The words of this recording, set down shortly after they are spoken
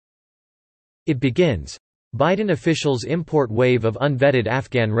It begins. Biden officials import wave of unvetted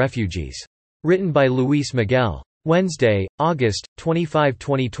Afghan refugees. Written by Luis Miguel. Wednesday, August 25,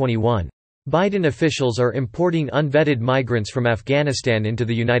 2021. Biden officials are importing unvetted migrants from Afghanistan into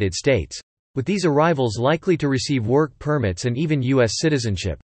the United States, with these arrivals likely to receive work permits and even U.S.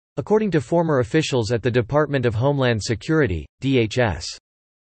 citizenship, according to former officials at the Department of Homeland Security, DHS.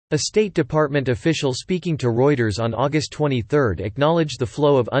 A State Department official speaking to Reuters on August 23 acknowledged the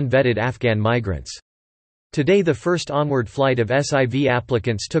flow of unvetted Afghan migrants. Today the first onward flight of SIV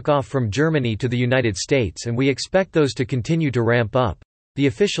applicants took off from Germany to the United States, and we expect those to continue to ramp up, the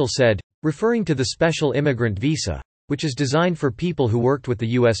official said, referring to the special immigrant visa, which is designed for people who worked with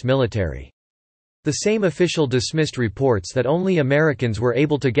the U.S. military. The same official dismissed reports that only Americans were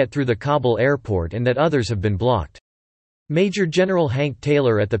able to get through the Kabul airport and that others have been blocked. Major General Hank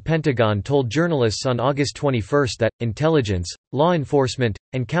Taylor at the Pentagon told journalists on August 21 that, intelligence, law enforcement,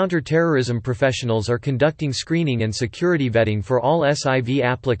 and counter-terrorism professionals are conducting screening and security vetting for all SIV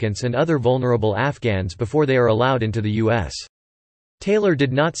applicants and other vulnerable Afghans before they are allowed into the U.S. Taylor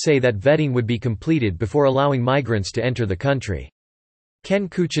did not say that vetting would be completed before allowing migrants to enter the country. Ken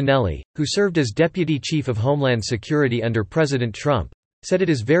Cuccinelli, who served as Deputy Chief of Homeland Security under President Trump, said it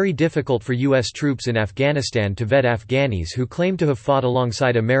is very difficult for U.S. troops in Afghanistan to vet Afghanis who claim to have fought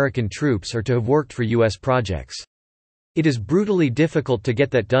alongside American troops or to have worked for U.S. projects. It is brutally difficult to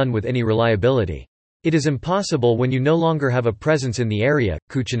get that done with any reliability. It is impossible when you no longer have a presence in the area,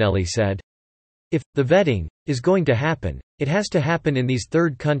 Cuccinelli said. If the vetting is going to happen, it has to happen in these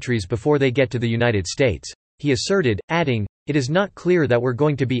third countries before they get to the United States, he asserted, adding, it is not clear that we're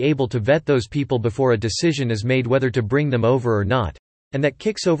going to be able to vet those people before a decision is made whether to bring them over or not. And that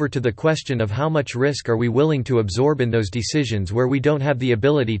kicks over to the question of how much risk are we willing to absorb in those decisions where we don't have the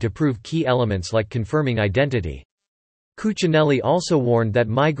ability to prove key elements like confirming identity. Cuccinelli also warned that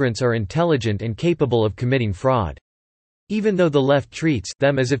migrants are intelligent and capable of committing fraud. Even though the left treats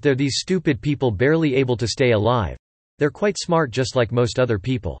them as if they're these stupid people barely able to stay alive, they're quite smart just like most other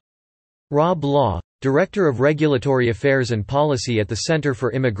people. Rob Law, Director of Regulatory Affairs and Policy at the Center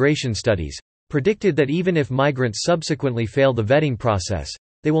for Immigration Studies, predicted that even if migrants subsequently fail the vetting process,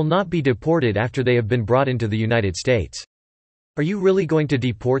 they will not be deported after they have been brought into the United States. Are you really going to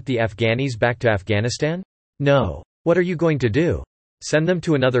deport the Afghanis back to Afghanistan? No. What are you going to do? Send them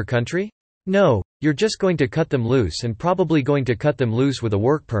to another country? No, you're just going to cut them loose and probably going to cut them loose with a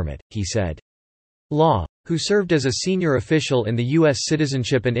work permit, he said. Law, who served as a senior official in the U.S.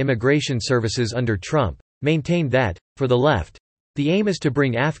 Citizenship and Immigration Services under Trump, maintained that, for the left, the aim is to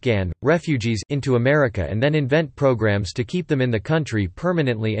bring Afghan refugees into America and then invent programs to keep them in the country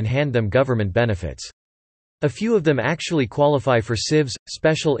permanently and hand them government benefits. A few of them actually qualify for CIVs,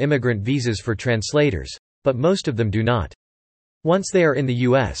 special immigrant visas for translators, but most of them do not. Once they are in the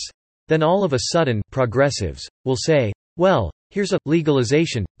U.S., then all of a sudden, progressives will say, well, here's a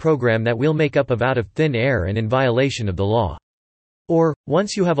legalization program that we'll make up of out of thin air and in violation of the law. Or,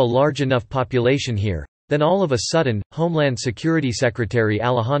 once you have a large enough population here, then all of a sudden, Homeland Security Secretary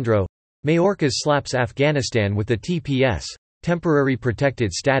Alejandro Mayorkas slaps Afghanistan with the TPS, Temporary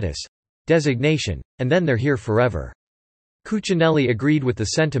Protected Status, designation, and then they're here forever. Cuccinelli agreed with the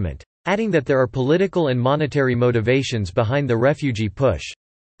sentiment, adding that there are political and monetary motivations behind the refugee push.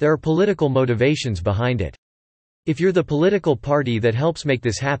 There are political motivations behind it. If you're the political party that helps make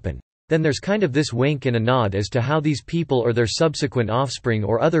this happen, then there's kind of this wink and a nod as to how these people or their subsequent offspring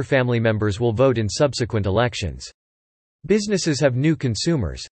or other family members will vote in subsequent elections. Businesses have new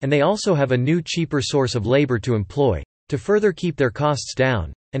consumers, and they also have a new cheaper source of labor to employ, to further keep their costs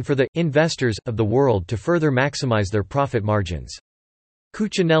down, and for the investors of the world to further maximize their profit margins.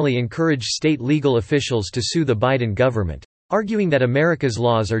 Cuccinelli encouraged state legal officials to sue the Biden government, arguing that America's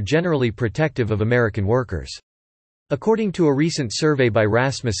laws are generally protective of American workers. According to a recent survey by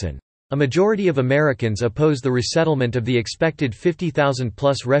Rasmussen, a majority of Americans oppose the resettlement of the expected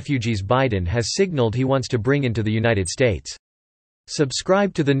 50,000-plus refugees Biden has signaled he wants to bring into the United States.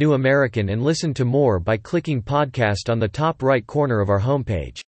 Subscribe to The New American and listen to more by clicking podcast on the top right corner of our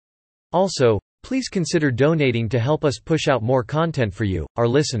homepage. Also, please consider donating to help us push out more content for you, our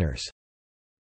listeners.